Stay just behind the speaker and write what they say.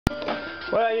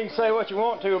Well, you can say what you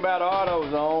want to about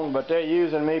AutoZone, but they're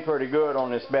using me pretty good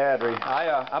on this battery.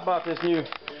 I bought this new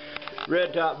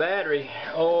red top battery,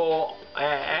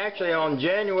 actually on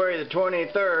January the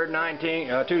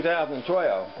 23rd,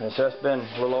 2012. It's just been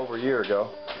a little over a year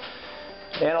ago.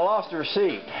 And I lost the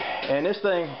receipt. And this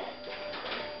thing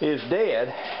is dead.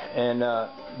 And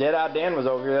Dead-Eye Dan was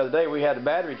over here the other day. We had a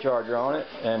battery charger on it,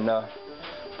 and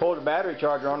pulled the battery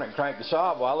charger on it and cranked the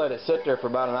sob. Well, I let it sit there for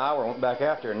about an hour, went back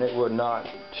after, and it would not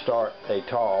start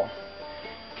at all.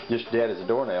 Just dead as a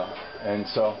doornail. And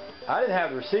so I didn't have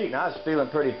the receipt, and I was feeling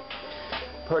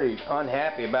pretty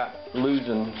unhappy about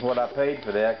losing what I paid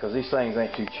for that, because these things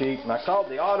ain't too cheap. And I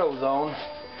called the AutoZone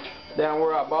down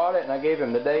where I bought it, and I gave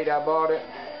him the date I bought it.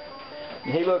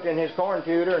 And he looked in his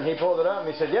computer and he pulled it up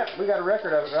and he said, "Yep, we got a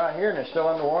record of it right here, and it's still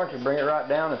under warranty. Bring it right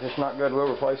down. If it's not good,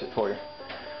 we'll replace it for you."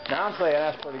 Now I'm saying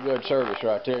that's pretty good service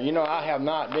right there. You know, I have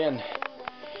not been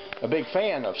a big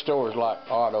fan of stores like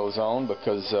AutoZone,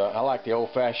 because I like the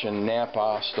old-fashioned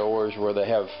Napa stores where they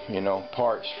have, you know,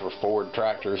 parts for Ford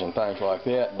tractors and things like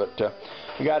that. But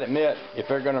you got to admit, if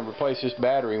they're going to replace this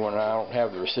battery when I don't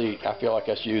have the receipt, I feel like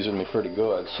that's using me pretty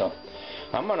good. So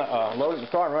I'm going to load it in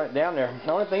the car and run it down there.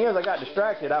 The only thing is, I got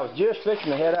distracted. I was just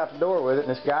fixing to head out the door with it,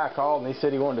 and this guy called and he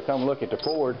said he wanted to come look at the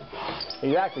Ford.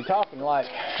 He's actually talking like,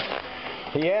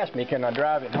 he asked me, can I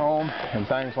drive it home and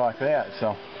things like that.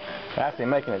 So actually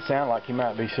making it sound like he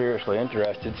might be seriously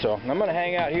interested. So I'm going to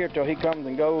hang out here till he comes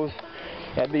and goes.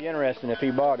 That'd be interesting if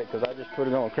he bought it, because I just put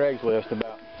it on Craigslist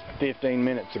about 15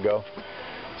 minutes ago.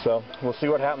 So we'll see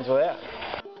what happens with that.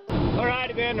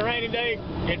 Alrighty then, the rainy day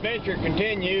adventure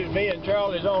continues. Me and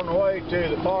Charlie's on the way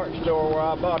to the parts store where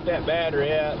I bought that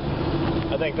battery at.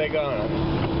 I think they're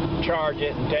gonna charge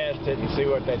it and test it and see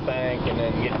what they think, and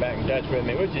then get back in touch with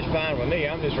me, which is fine with me.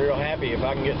 I'm just real happy if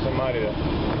I can get somebody to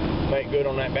make good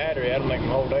on that battery. That'll make my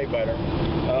whole day better.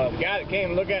 The guy that came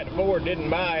to look at the Ford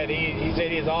didn't buy it. He said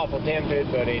he was awful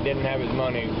tempted, but he didn't have his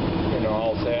money, you know,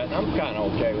 all set. I'm kind of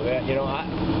okay with that. You know,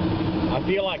 I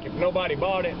feel like if nobody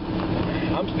bought it,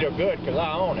 I'm still good, because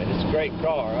I own it. It's a great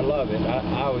car. I love it.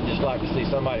 I would just like to see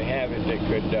somebody have it that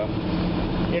could,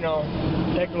 you know,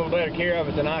 take a little better care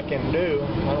of it than I can do.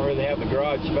 I don't really have the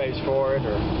garage space for it,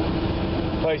 or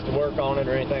place to work on it,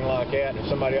 or anything like that. And if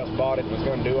somebody else bought it and was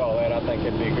going to do all that, I think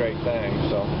it'd be a great thing.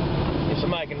 So if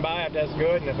somebody can buy it, that's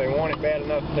good. And if they want it bad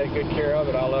enough to take good care of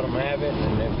it, I'll let them have it.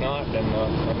 And if not, then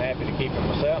I'm happy to keep it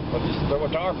myself. But just throw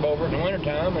a tarp over it in the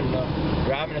wintertime and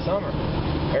drive in the summer.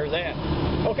 There's that.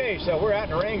 Okay, so we're out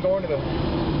in the rain going to the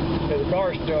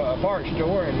parts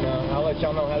store, and I'll let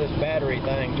y'all know how this battery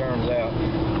thing turns out.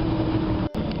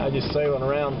 I was just sailing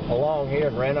around along here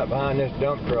and ran up behind this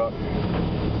dump truck.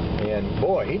 And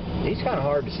boy, he's kind of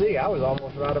hard to see. I was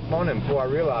almost right up on him before I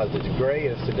realized it's gray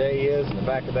as today is, and the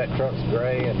back of that truck's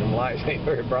gray, and the lights ain't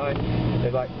very bright. They're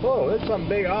like, whoa, there's some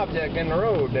big object in the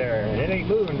road there, and it ain't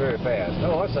moving very fast.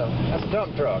 Oh, that's a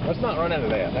dump truck. Let's not run into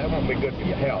that. That won't be good for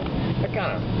your health. That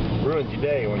kind of ruins your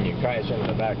day when you crash into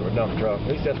the back of a dump truck.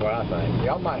 At least that's what I think.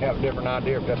 Y'all might have a different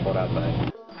idea, but that's what I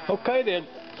think. Okay then,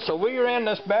 so we ran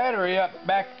this battery up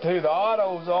back to the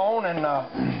AutoZone, and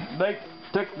they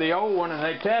took the old one and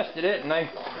they tested it, and they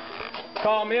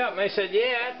called me up and they said,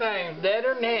 yeah, that thing's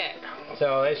deader than heck.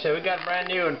 So they said, we got a brand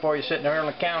new one for you sitting there on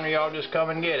the counter, y'all just come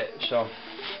and get it. So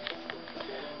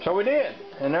we did,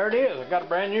 and there it is. I got a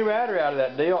brand new battery out of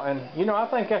that deal, and you know, I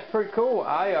think that's pretty cool.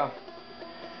 I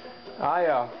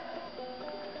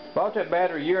bought that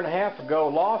battery a year and a half ago,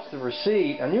 lost the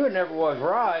receipt. I knew it never was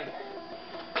right,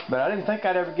 but I didn't think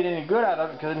I'd ever get any good out of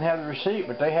it because I didn't have the receipt.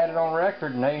 But they had it on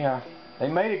record, and they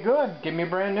made it good. Give me a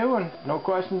brand new one. No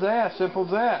questions asked. Simple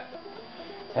as that.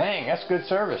 Dang, that's good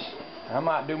service. I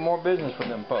might do more business with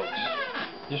them folks.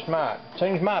 Just might.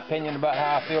 Change my opinion about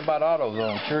how I feel about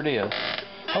AutoZone. Sure it is.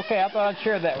 Okay, I thought I'd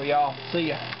share that with y'all. See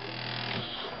ya.